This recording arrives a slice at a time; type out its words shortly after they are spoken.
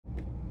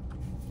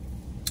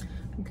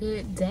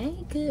Good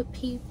day, good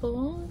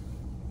people.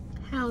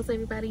 How's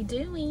everybody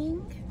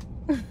doing?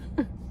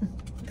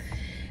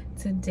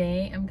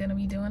 Today I'm gonna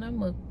be doing a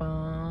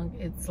mukbang.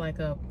 It's like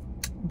a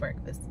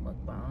breakfast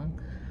mukbang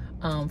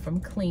from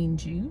Clean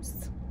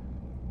Juice.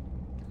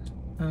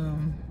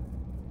 It's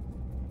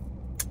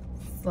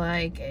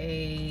like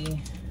I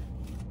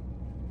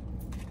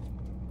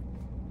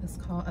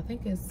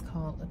think it's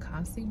called a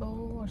kasi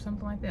bowl or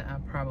something like that.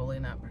 I'm probably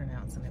not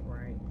pronouncing it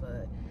right,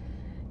 but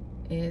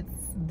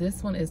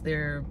this one is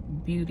their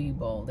beauty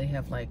bowl. They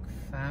have like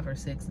 5 or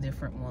 6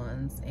 different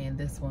ones, and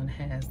this one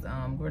has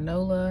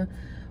granola,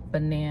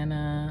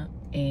 banana,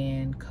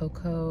 and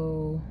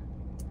cocoa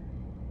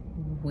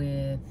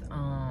with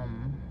I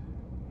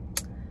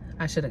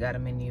should have got a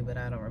menu, but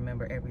I don't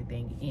remember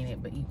everything in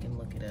it, but you can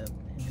look it up.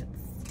 And it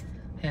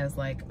has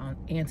like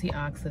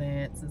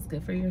antioxidants. It's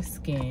good for your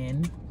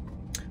skin.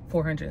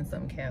 400 and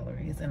some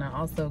calories. And I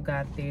also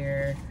got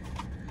their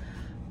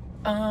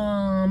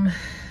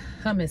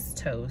hummus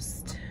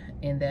toast,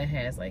 and that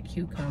has like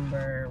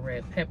cucumber,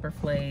 red pepper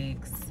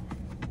flakes.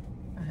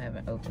 I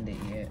haven't opened it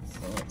yet, so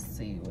let's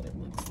see what it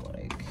looks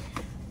like.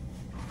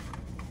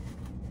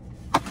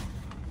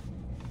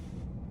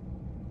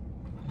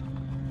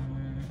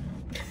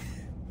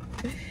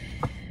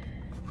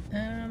 I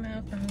don't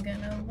know if I'm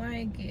gonna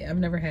like it. I've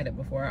never had it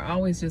before. I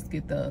always just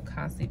get the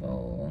kasi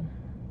bowl.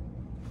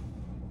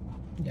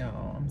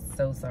 Y'all, I'm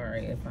so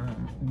sorry if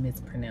I'm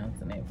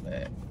mispronouncing it,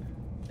 but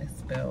it's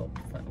spelled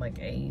like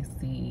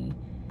A-C-A-I.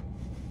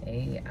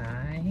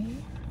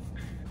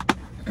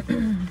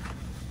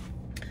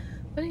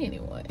 But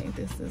anyway,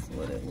 this is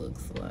what it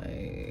looks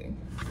like.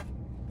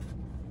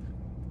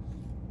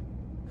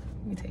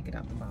 Let me take it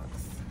out the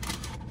box.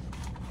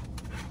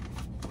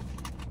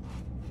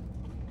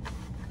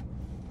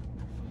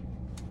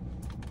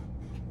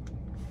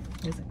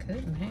 Is it cut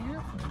in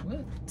half or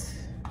what?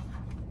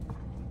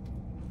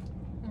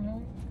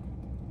 Oh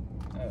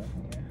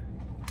yeah.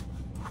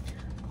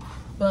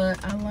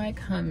 But I like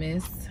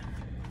hummus.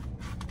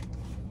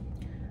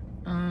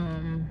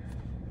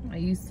 I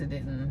used to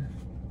didn't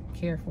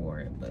care for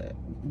it, but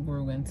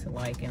grew into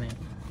liking it.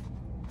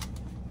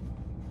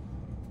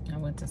 I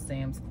went to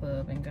Sam's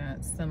Club and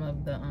got some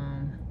of the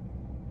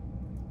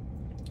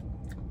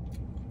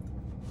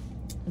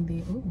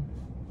ooh,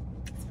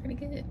 it's pretty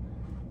good.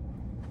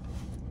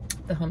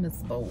 The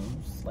hummus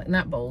bowls, like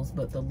not bowls,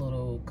 but the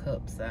little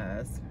cup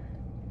size.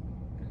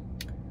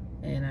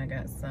 And I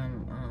got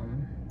some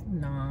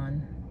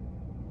naan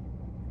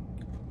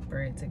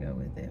bread to go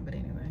with it. But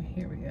anyway,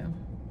 here we go.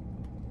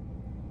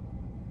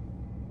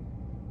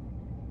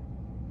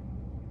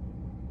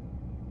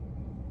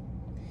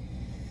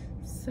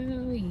 So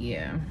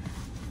yeah,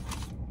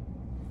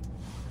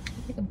 I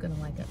think I'm gonna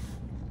like it.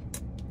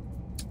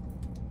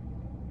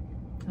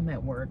 I'm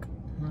at work.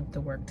 I have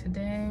to work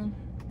today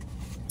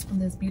on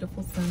this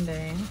beautiful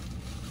Sunday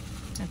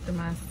after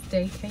my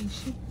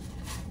staycation.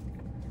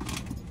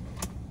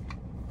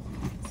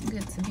 It's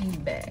good to be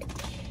back.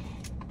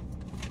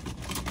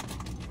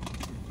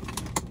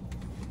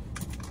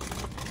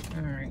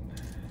 All right.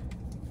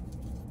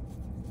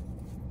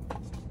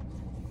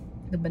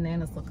 The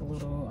bananas look a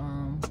little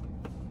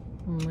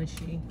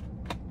mushy.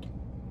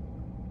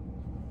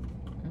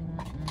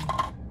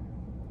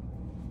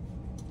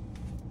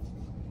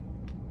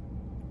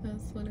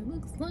 That's what it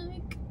looks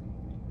like.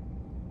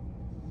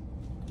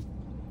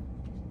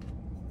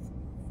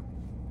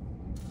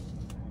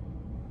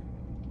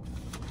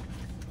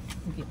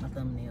 Get my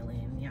thumbnail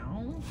in,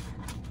 y'all.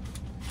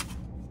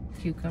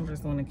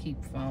 Cucumbers want to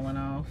keep falling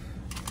off.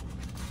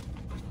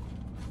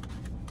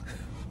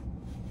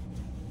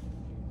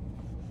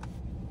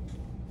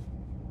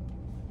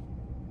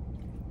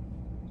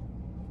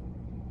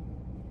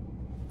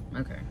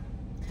 Okay,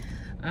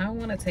 I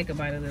want to take a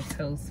bite of this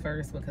toast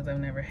first because I've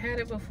never had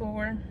it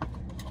before.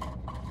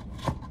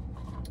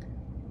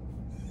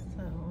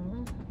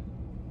 So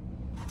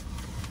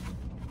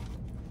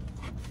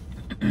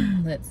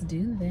let's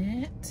do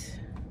that.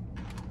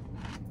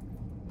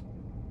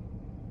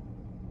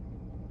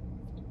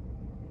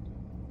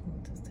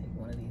 I'll just take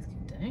one of these.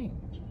 Dang,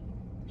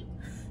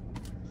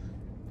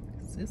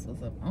 this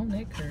was up on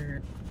that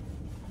curb.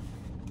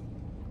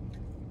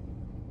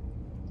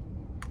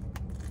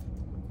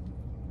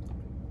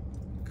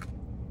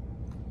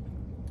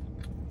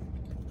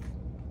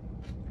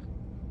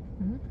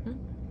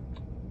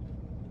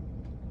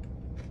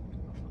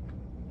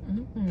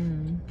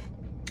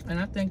 And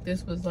I think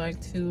this was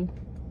like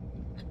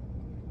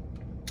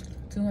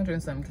 200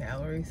 and some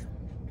calories.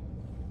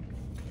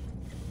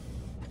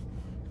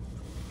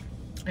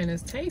 And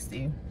it's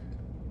tasty.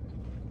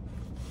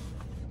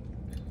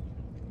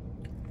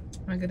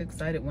 I get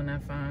excited when I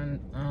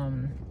find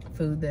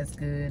food that's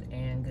good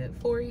and good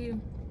for you,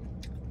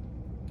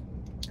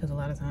 because a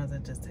lot of times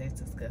it just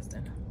tastes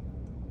disgusting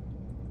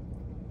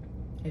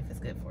if it's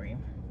good for you.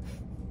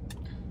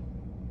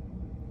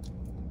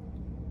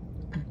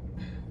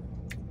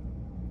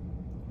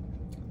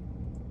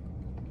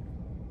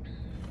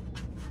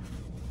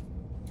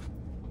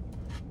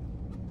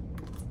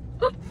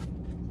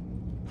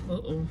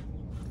 Uh-oh.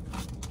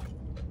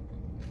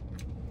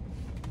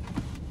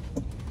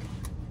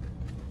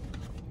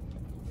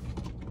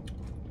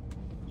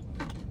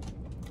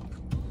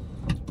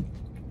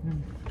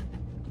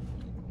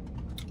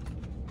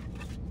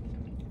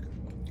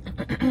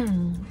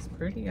 It's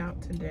pretty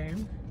out today.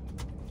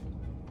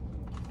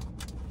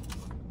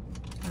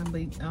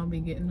 I'll be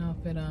getting off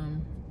at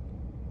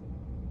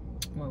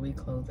well, we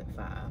close at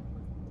 5.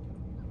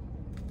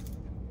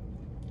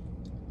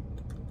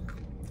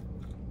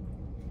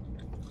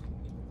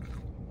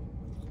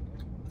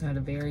 I had a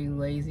very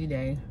lazy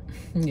day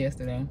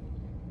yesterday.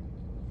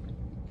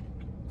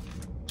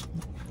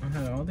 I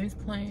had all these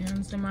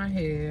plans in my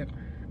head.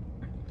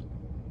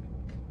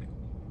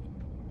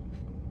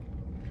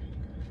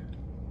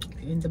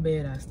 In the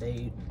bed I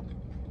stayed.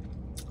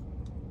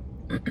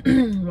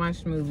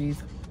 Watched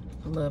movies.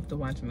 I love to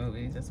watch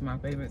movies. That's my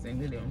favorite thing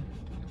to do.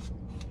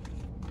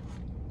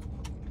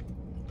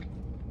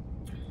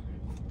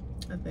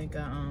 I think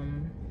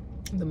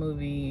the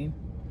movie,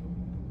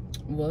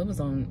 well, it was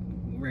on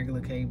regular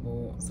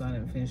cable, so I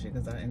didn't finish it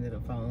because I ended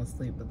up falling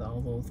asleep with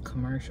all those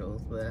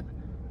commercials. But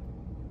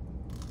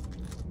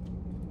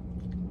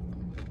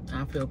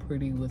I feel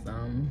pretty with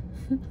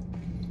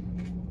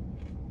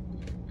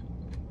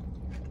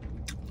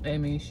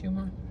Amy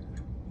Schumer.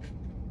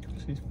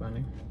 She's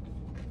funny.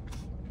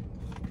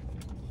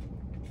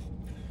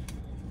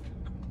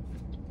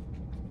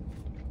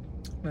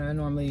 But I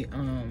normally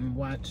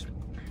watch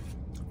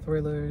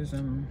thrillers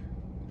and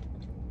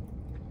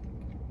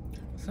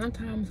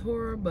sometimes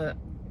horror, but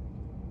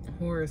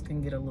horrors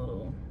can get a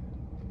little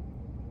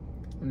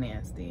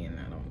nasty, and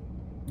I don't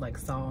like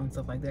Saw and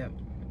stuff like that.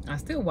 I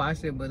still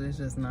watch it, but it's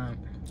just not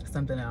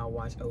something that I'll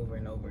watch over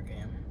and over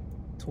again.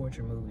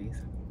 Torture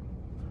movies.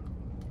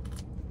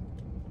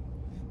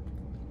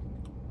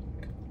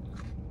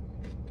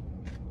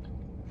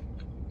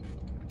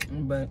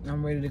 But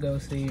I'm ready to go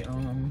see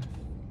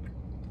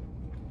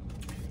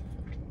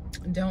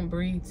Don't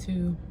Breathe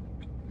 2,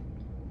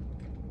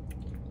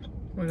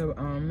 where the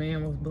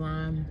man was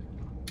blind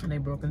and they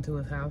broke into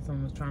his house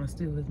and was trying to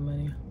steal his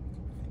money.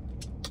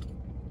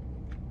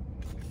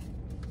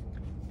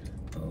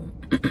 Oh.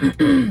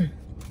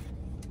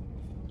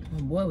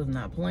 My boy was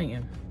not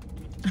playing.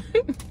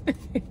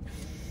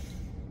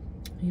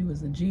 He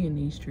was a G in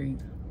these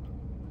streets.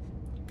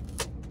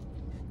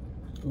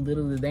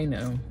 Little did they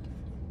know.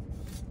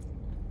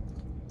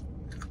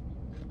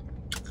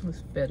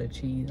 There's feta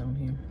cheese on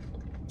here.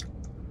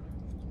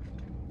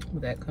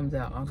 That comes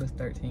out August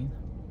 13th.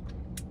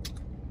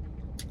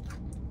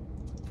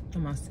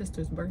 On my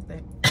sister's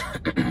birthday.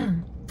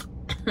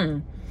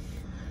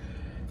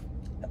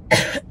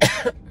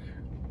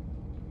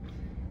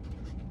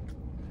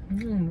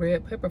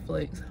 Red pepper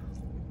flakes.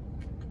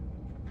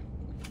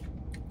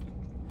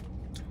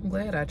 I'm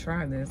glad I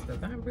tried this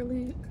because I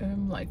really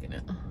am liking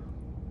it.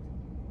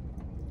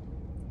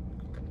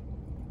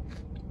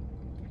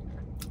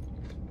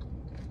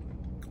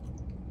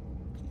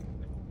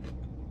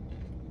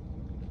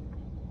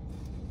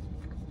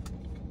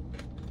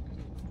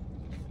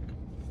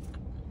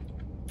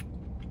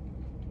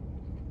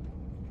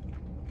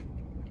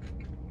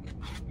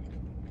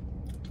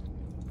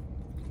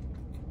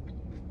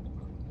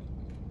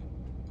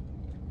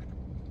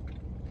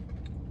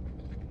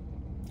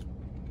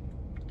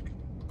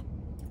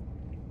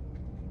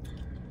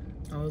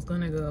 I was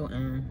gonna go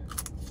and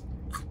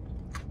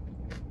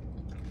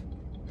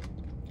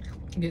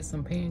get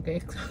some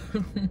pancakes,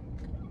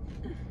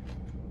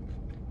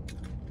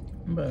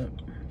 but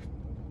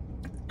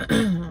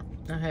I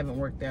haven't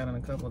worked out in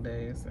a couple of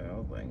days, so I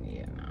was like,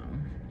 yeah, no.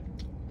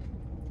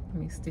 Let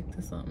me stick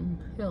to something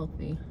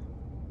healthy.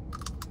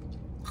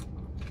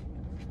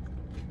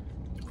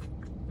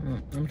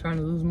 I'm trying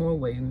to lose more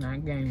weight and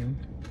not gain.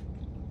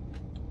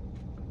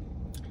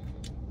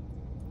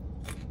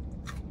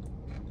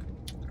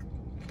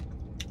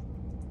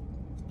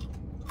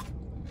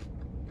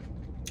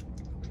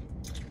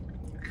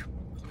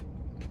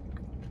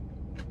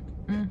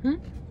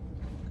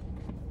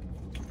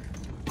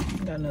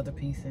 Got another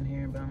piece in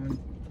here, but I'm gonna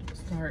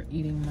start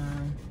eating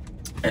my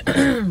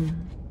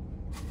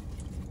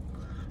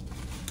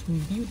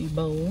beauty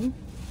bowl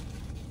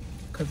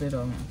because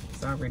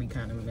it's already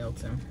kind of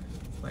melting.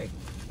 It's like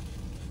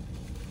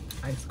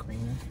ice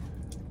cream.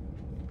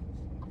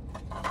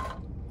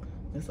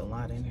 There's a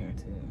lot in here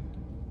too.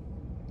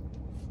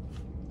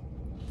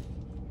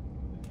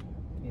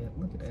 Yeah,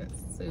 look at that,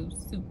 so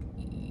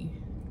soupy.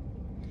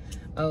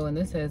 Oh, and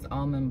this has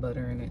almond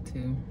butter in it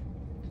too.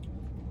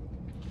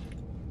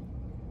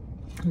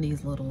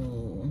 These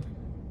little,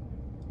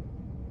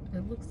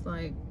 it looks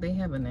like, they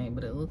have a name,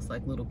 but it looks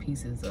like little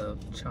pieces of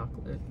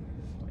chocolate,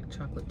 like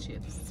chocolate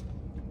chips.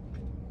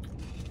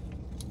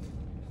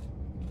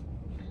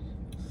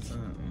 So,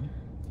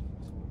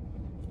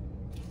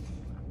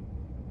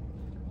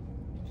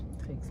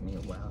 takes me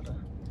a while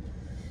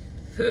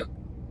to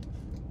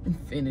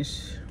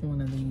finish one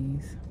of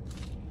these.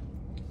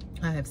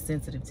 I have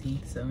sensitive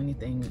teeth, so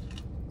anything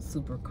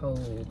super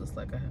cold, it's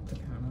like I have to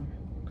kind of,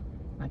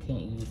 I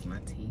can't use my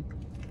teeth.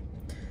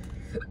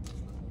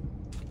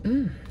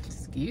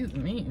 Excuse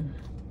me.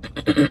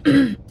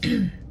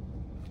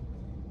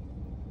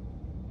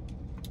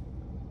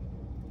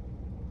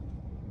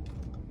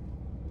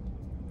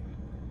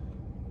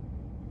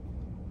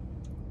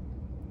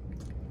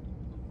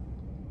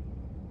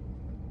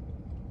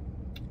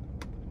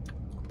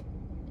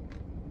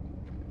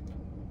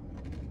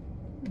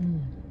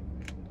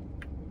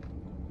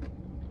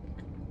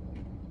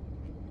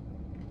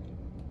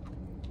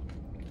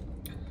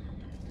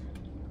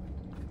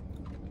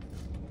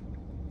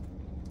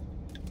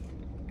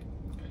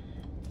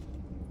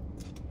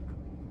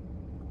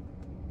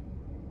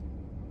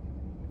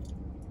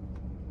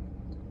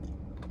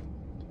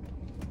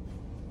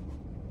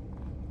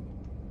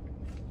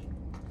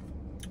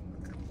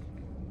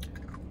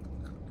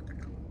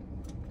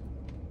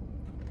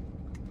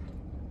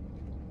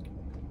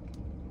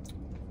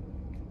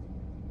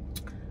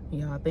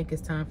 Y'all, I think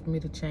it's time for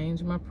me to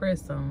change my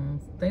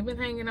press-ons. They've been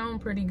hanging on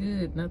pretty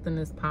good. Nothing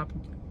has popped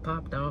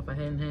off. I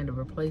hadn't had to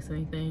replace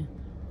anything.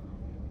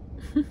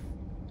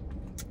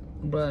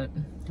 But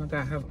I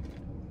gotta have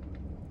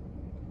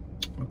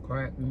a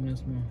crack in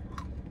this one.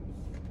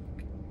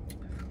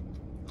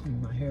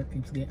 And my hair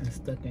keeps getting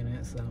stuck in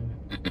it, so.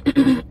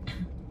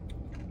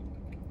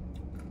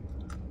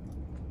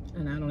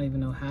 And I don't even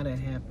know how that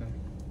happened.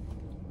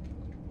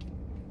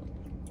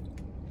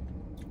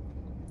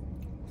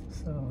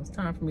 So it's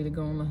time for me to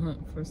go on the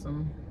hunt for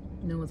some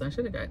new ones. I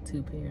should have got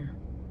 2 pair.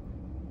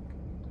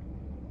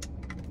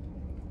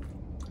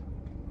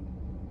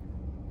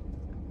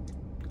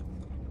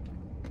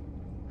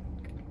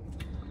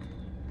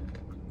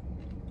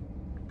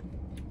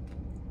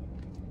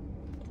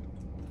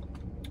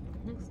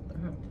 What's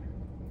that?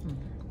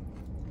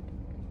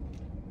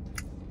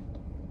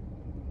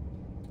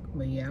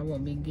 But yeah, I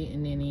won't be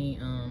getting any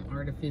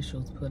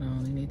artificials put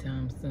on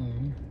anytime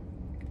soon.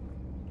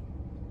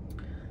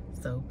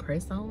 So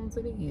press-ons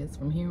it is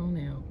from here on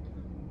out.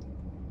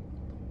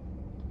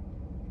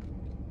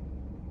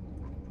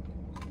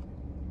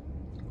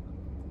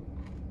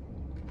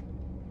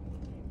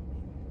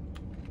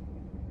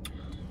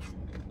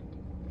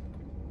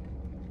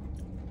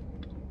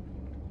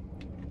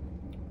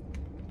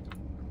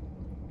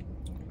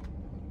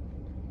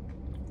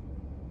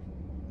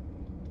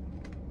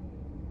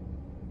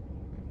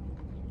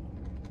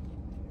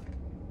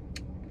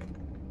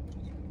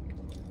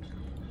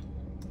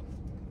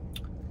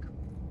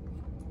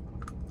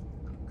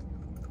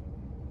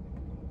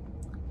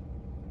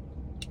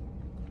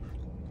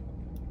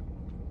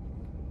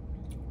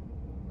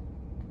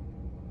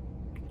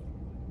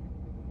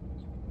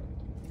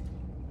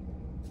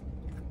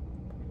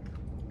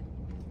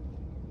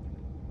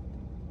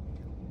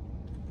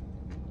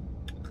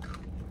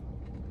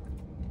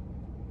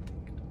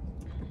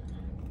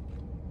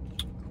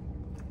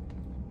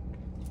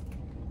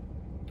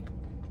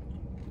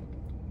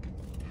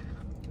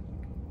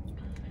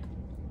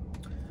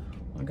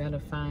 I gotta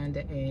find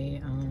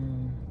a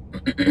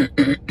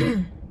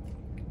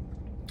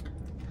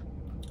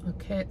a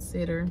cat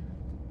sitter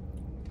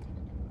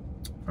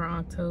for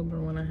October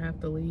when I have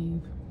to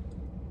leave.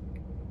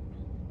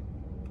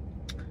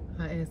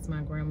 I asked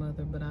my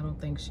grandmother, but I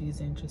don't think she's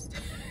interested.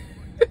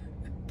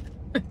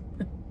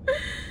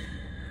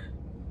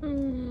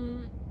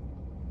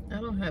 I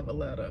don't have a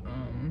lot of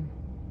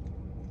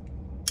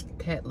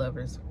cat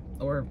lovers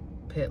or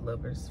pet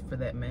lovers for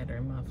that matter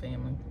in my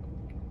family.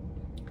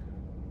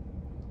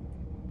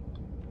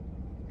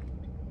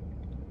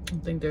 I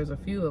think there's a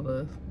few of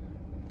us,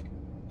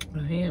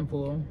 a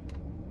handful,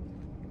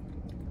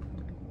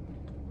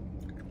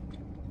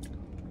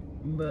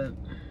 but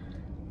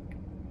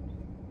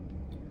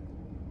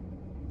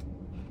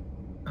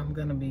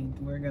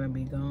we're gonna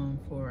be gone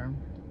for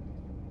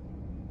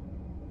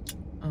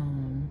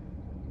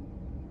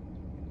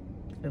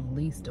at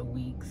least a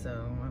week, so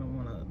I don't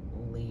want to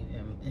leave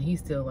him, and he's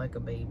still like a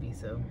baby,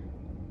 so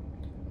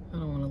I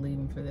don't want to leave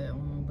him for that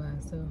long by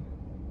himself.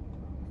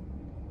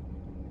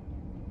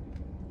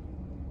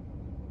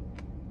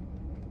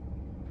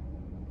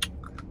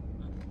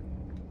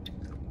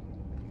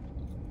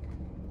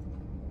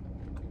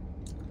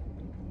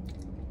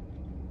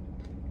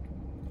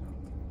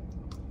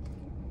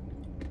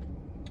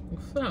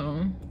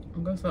 So I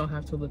guess I'll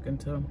have to look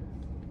into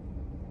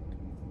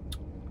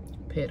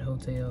pet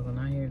hotels, and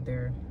I hear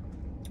they're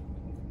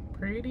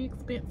pretty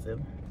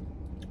expensive.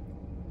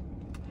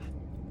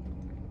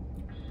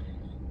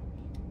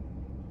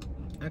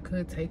 I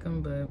could take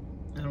them, but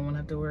I don't want to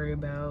have to worry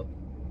about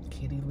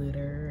kitty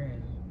litter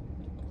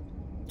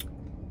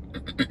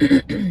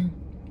and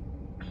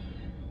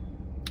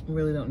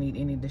really don't need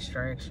any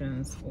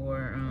distractions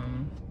for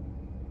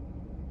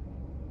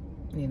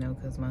you know,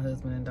 because my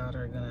husband and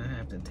daughter are gonna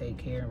have to take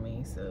care of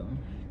me, so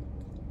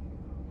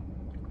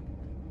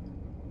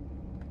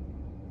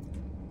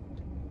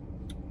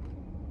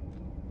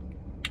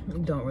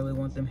don't really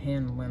want them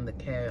handling the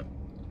cat,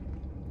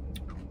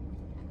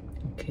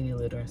 kitty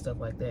litter and stuff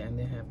like that, and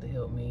then have to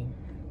help me.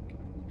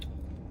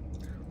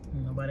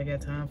 Nobody got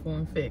time for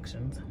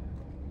infections.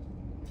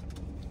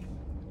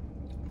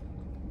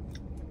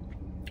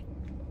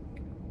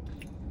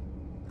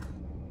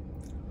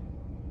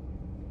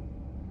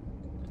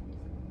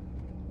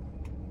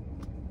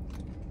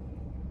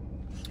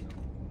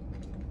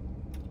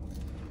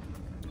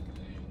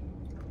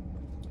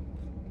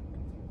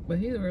 But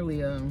he's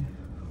really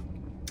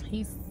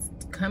he's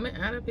coming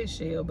out of his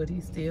shell, but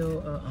he's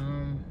still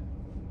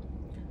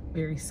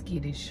very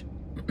skittish.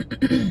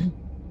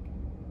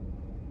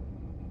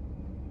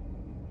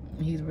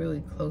 He's really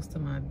close to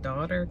my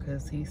daughter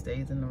because he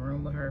stays in the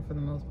room with her for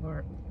the most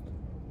part.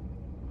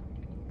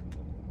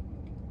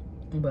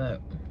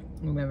 But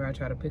whenever I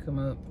try to pick him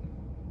up,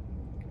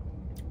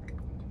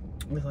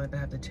 it's like I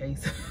have to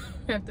chase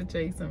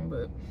him.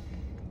 But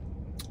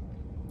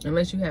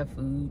unless you have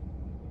food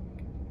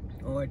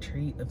or a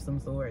treat of some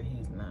sort,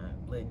 he's not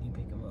letting you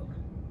pick him up.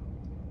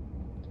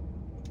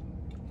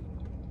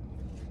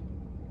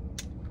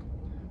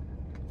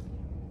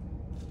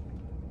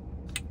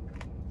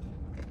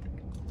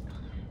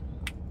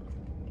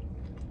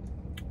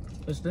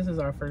 Which this is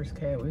our first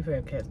cat. We've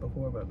had cats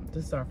before, but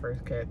this is our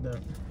first cat that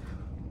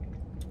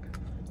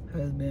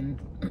has been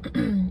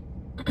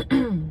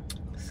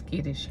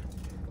skittish.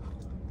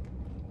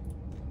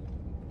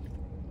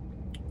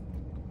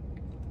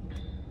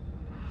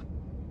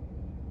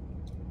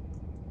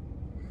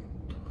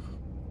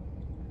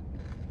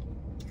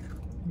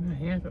 My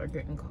hands are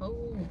getting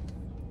cold.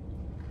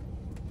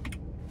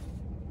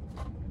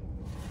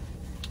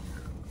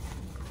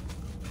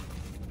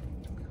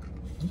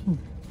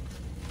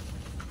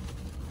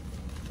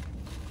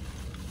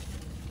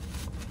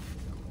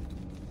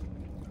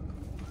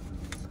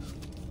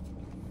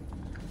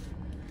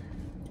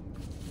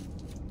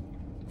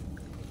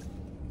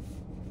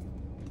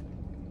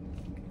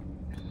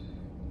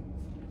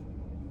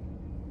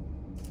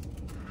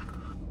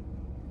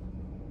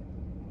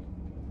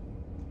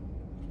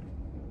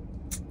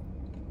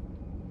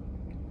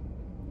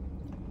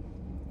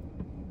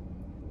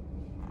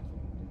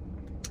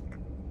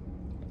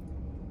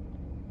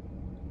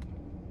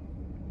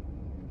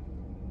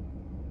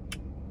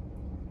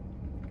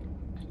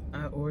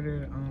 I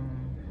ordered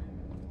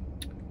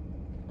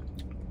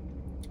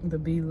the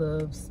Bee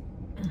Loves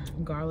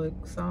garlic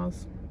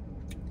sauce,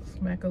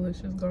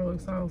 Smackalicious garlic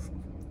sauce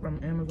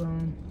from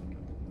Amazon.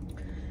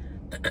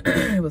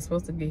 It was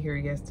supposed to get here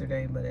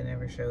yesterday, but it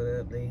never showed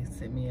up. They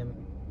sent me an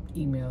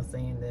email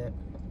saying that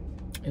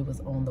it was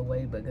on the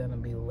way but gonna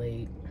be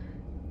late.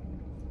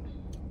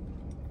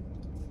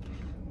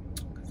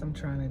 Cause I'm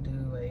trying to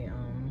do a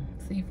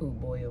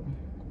seafood boil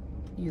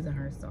using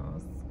her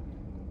sauce.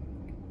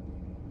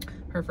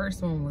 Her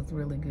first one was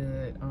really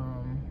good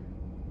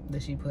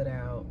that she put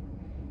out.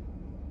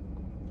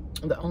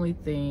 The only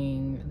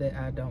thing that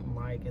I don't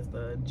like is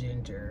the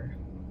ginger.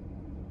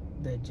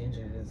 The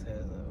ginger just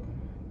has a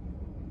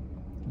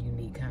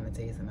unique kind of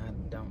taste and I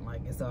don't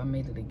like it. So I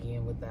made it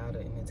again without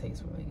it and it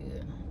tastes really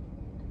good.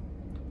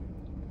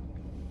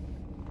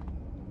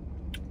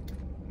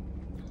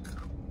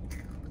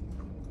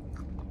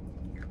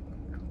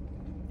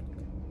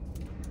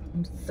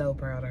 I'm so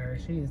proud of her.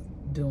 She is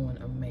doing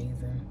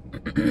amazing.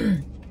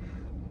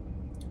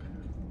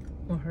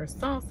 Well, her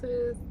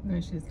sauces,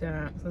 and she's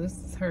got, so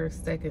this is her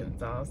second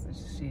sauce that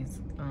she's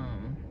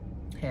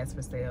has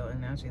for sale, and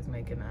now she's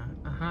making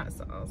a hot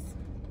sauce.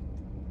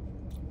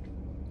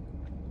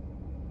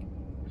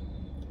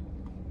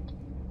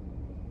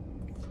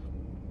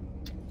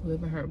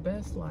 Living her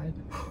best life.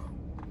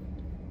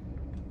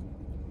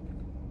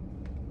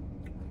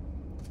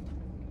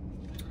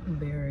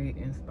 Very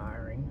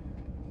inspiring.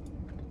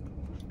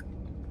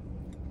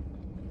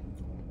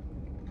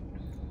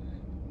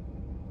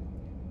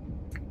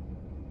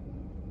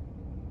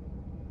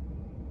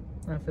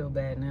 I feel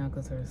bad now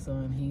because her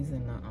son, he's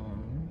in the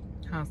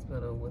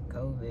hospital with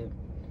COVID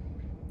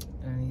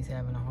and he's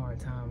having a hard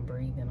time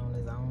breathing on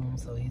his own,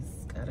 so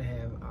he's got to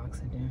have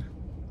oxygen.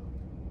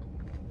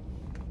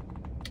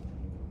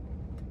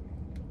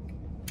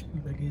 I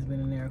think he's been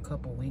in there a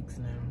couple weeks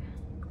now.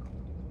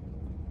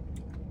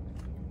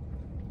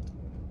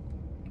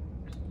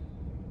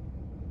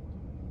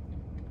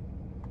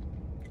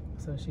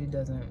 So she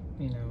doesn't,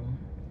 you know,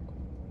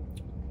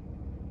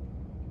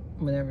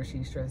 whenever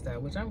she's stressed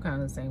out, which I'm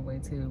kind of the same way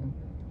too,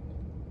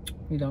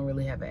 you don't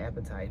really have an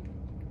appetite.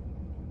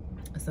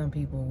 Some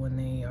people, when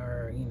they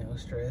are, you know,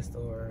 stressed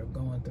or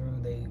going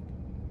through, they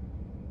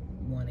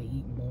want to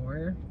eat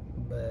more,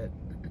 but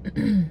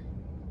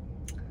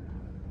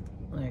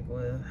like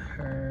with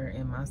her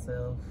and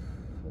myself,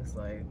 it's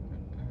like,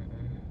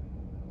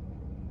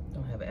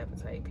 don't have an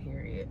appetite,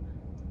 period.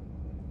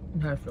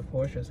 You have to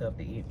force yourself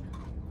to eat.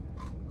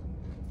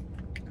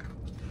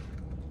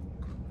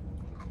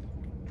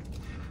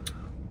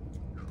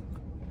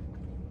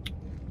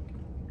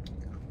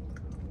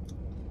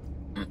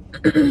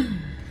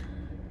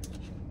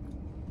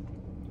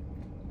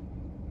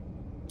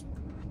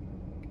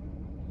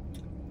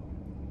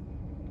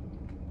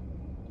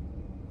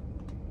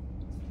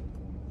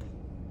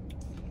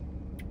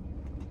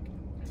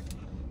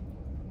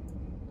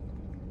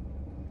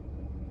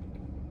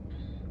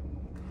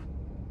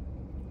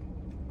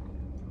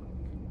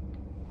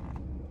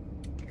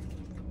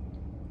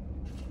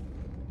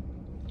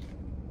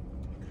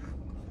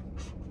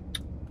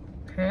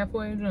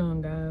 Halfway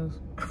done, guys.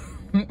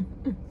 It's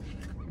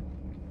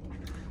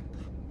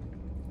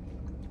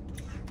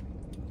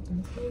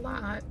a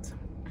lot.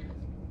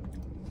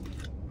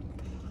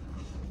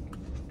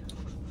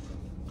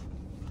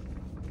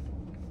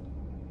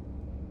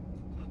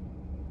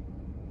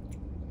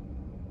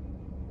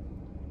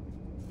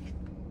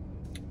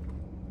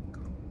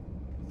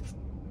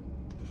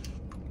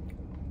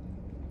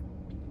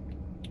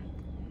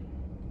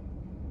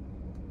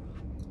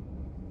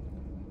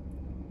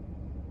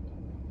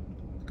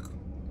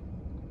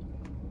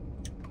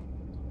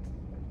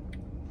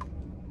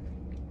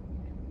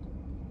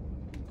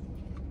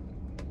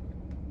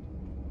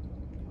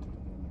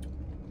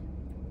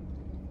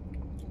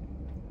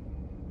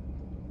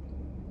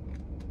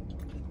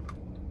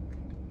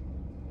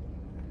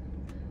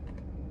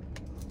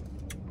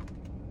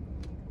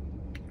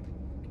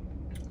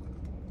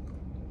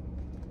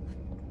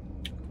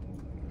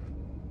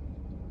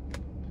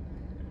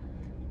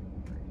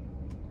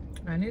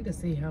 I need to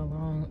see how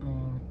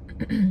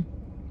long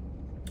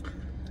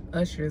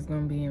Usher is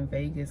gonna be in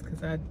Vegas,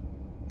 because I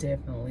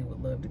definitely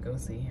would love to go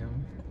see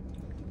him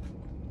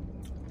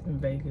in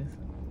Vegas.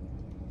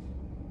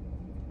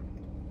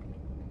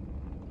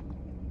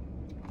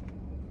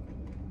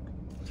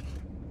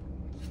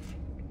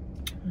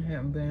 I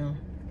haven't been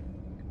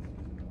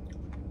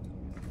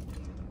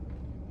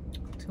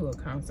to a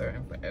concert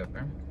in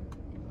forever.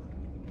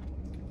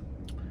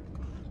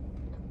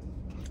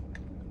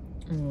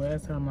 And the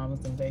last time I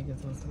was in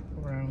Vegas was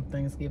around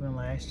Thanksgiving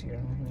last year,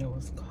 and it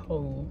was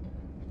cold.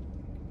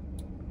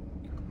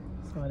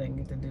 So I didn't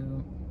get to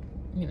do,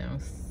 you know,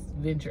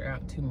 venture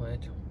out too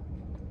much.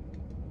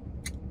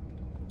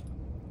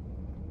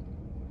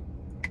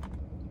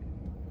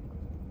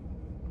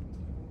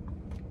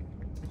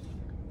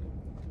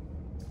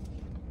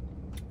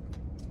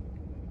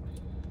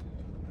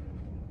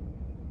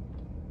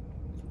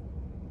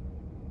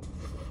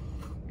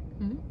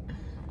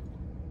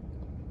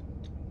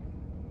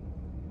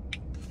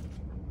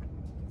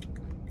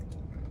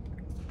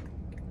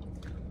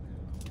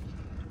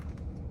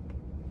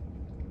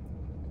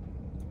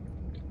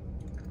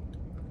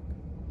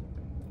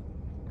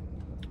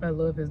 I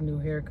love his new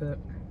haircut.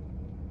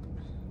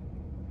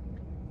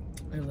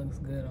 It looks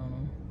good on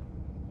him.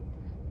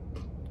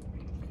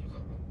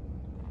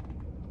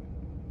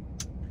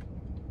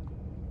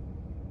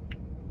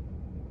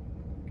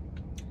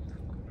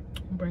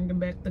 Bringing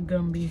back the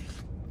Gumby.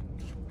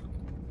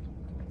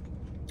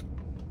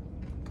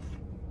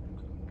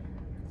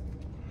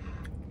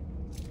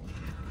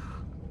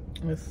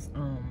 It's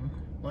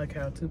like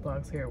how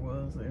Tupac's hair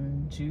was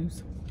in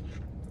Juice.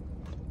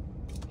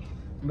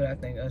 But I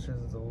think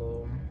Usher's is a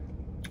little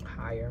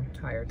higher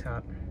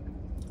top.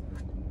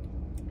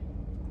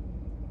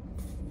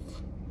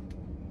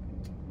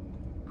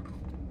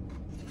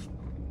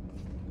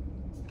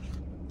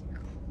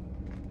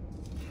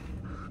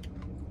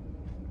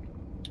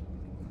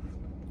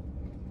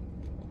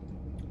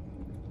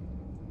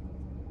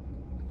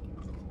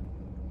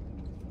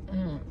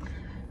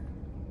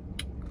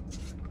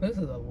 This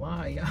is a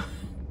lot, y'all.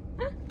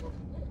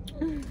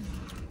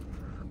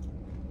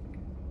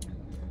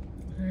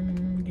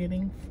 I'm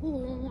getting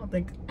full, I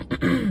think,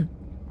 because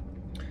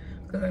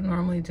I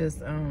normally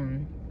just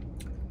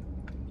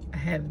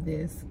have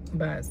this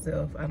by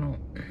itself. I don't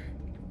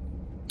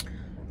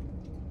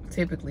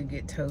typically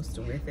get toast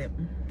with it.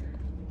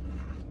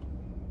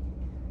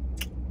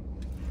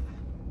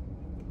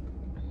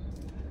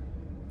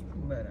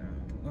 But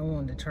I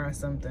wanted to try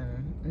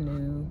something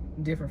new,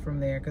 different from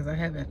there, because I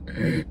haven't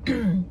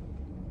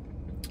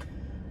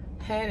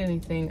had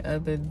anything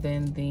other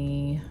than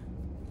the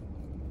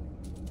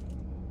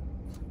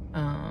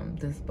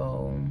this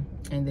bowl.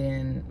 And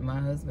then my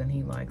husband,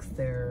 he likes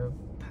their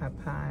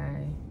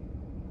Popeye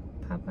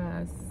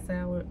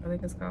salad, I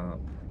think it's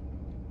called,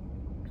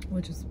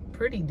 which is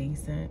pretty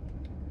decent.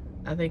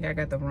 I think I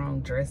got the wrong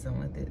dressing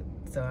with it,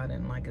 so I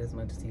didn't like it as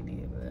much as he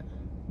did, but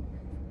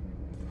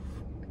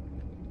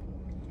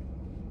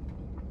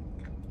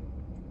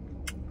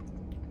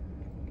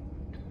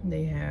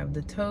they have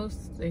the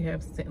toast. They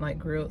have like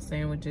grilled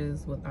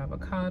sandwiches with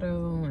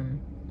avocado and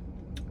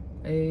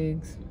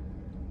eggs.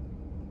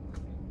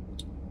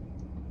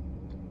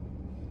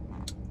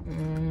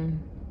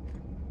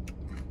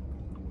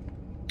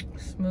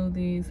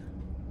 Smoothies,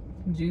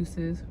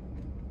 juices.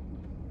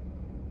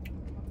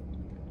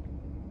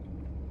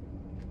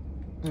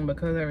 And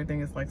because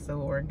everything is like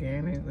so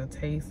organic, the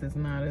taste is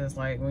not as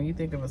like, when you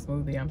think of a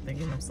smoothie, I'm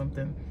thinking of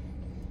something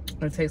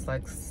that tastes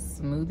like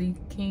Smoothie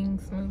King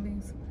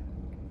smoothies.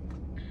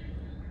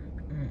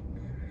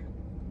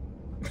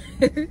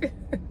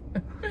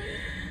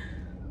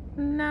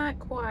 Not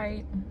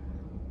quite.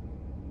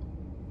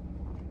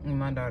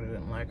 My daughter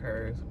didn't like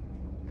hers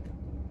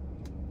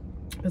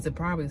because it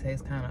probably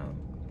tastes kind of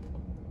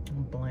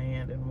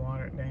bland and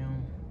watered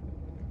down.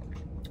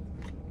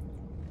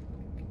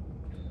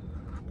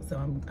 So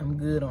I'm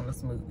good on the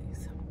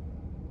smoothies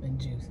and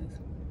juices.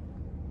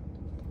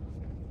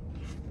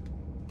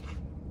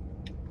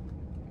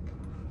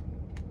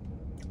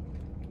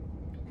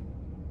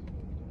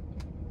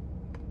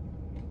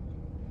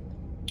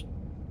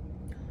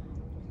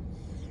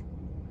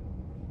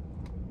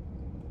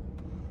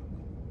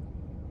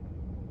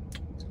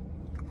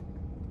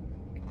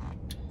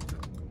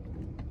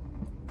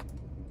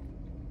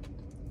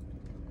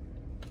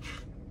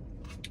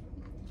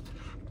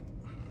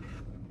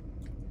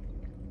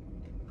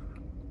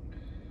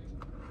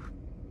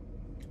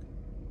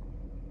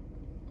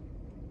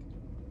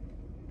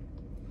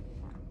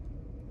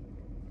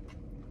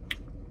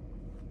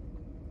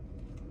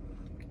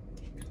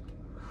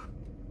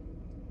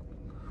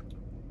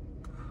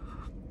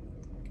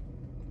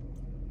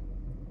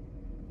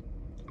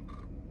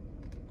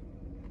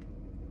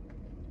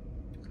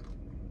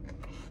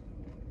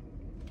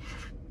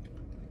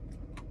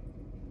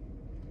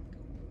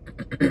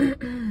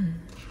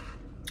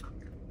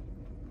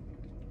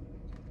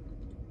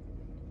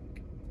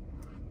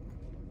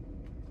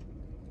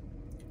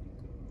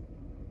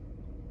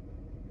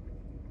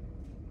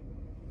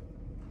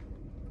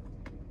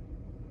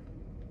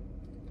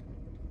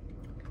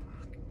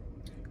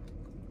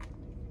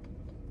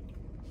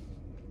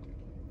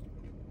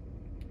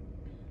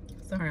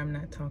 Sorry, I'm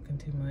not talking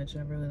too much.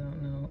 I really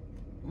don't know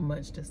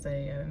much to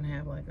say. I didn't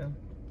have like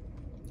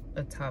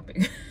a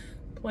topic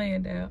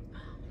planned out.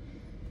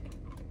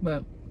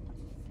 But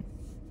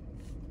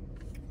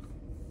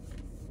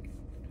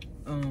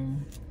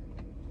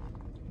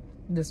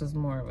this was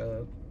more of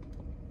a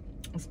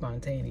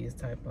spontaneous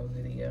type of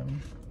video.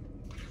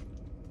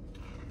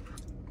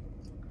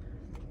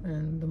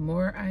 And the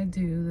more I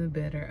do, the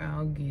better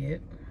I'll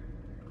get.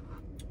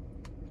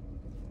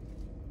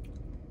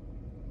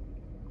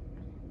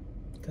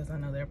 Because I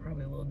know they're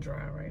probably a little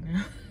dry right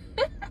now.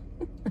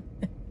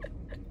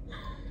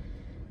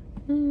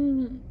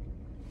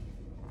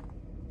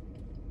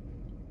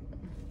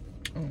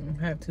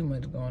 I have too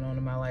much going on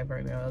in my life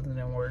right now other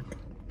than work.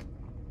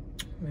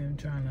 I'm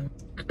trying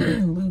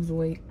to lose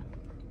weight.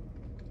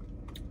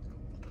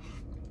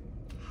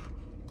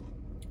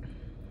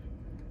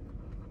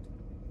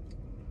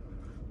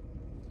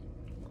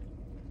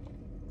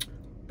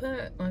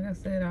 But like I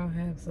said, I'll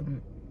have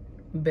some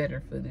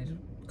better footage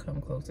come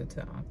closer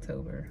to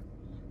October.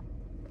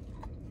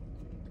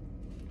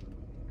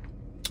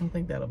 I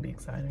think that'll be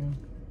exciting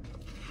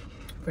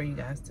for you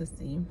guys to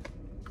see.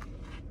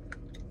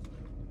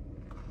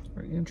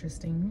 Or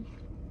interesting.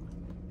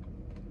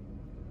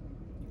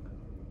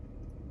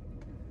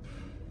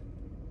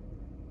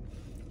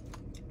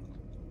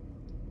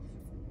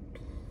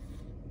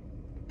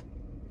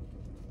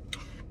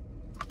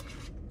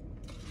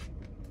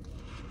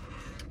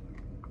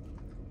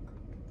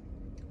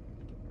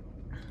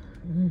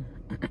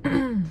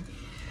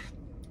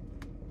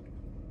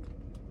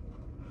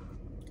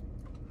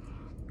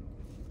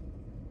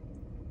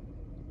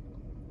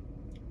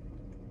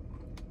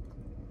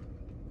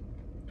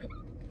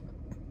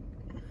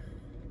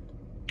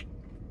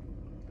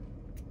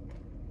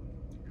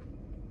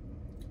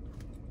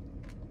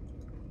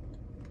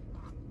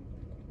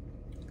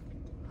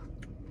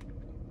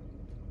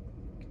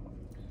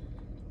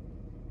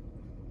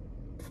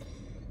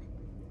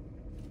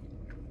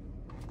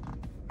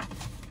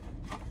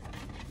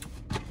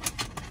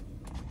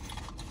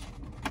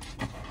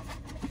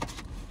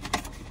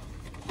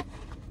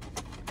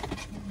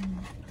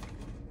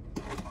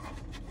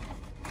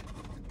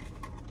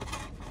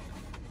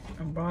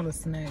 I brought a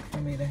snack for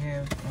me to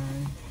have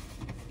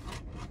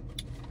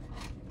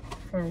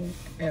for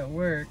at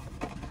work,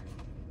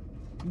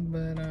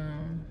 but a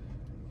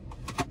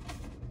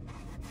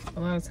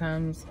lot of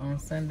times on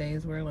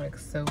Sundays we're like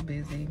so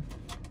busy,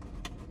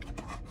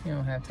 you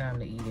don't have time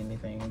to eat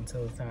anything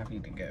until it's time for you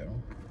to go.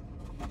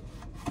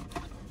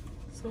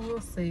 So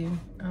we'll see.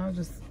 I'll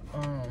just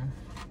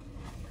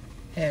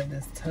have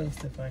this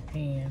toast if I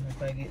can,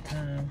 if I get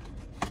time.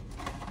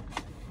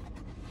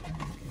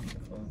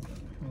 Oh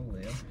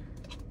well.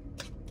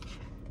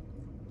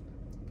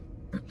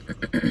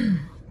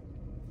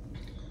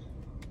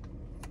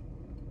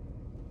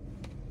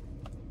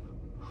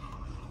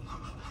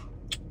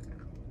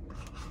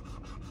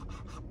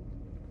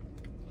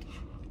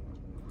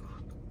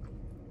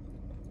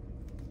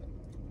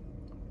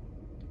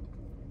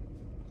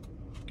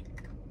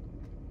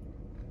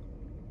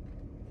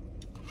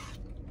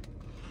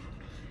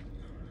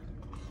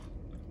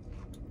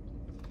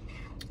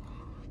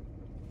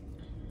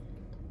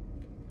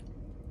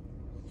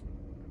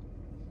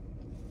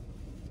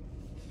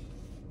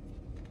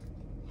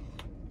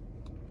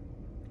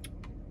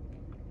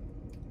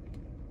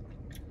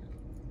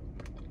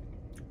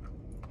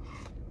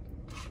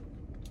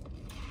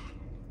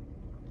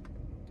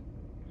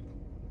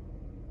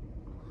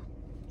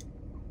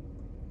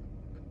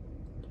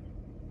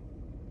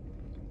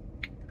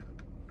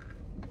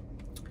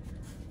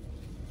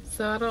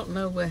 So I don't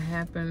know what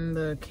happened.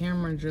 The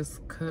camera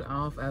just cut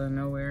off out of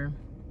nowhere.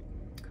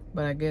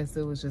 But I guess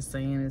it was just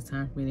saying it's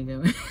time for me to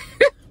go.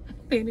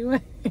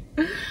 Anyway.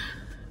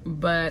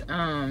 But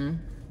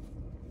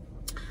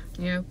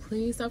yeah,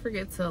 please don't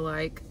forget to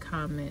like,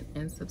 comment,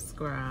 and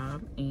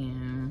subscribe,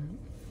 and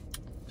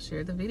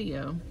share the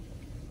video.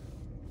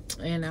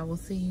 And I will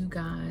see you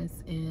guys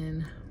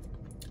in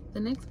the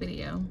next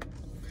video.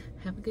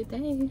 Have a good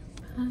day.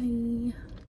 Bye.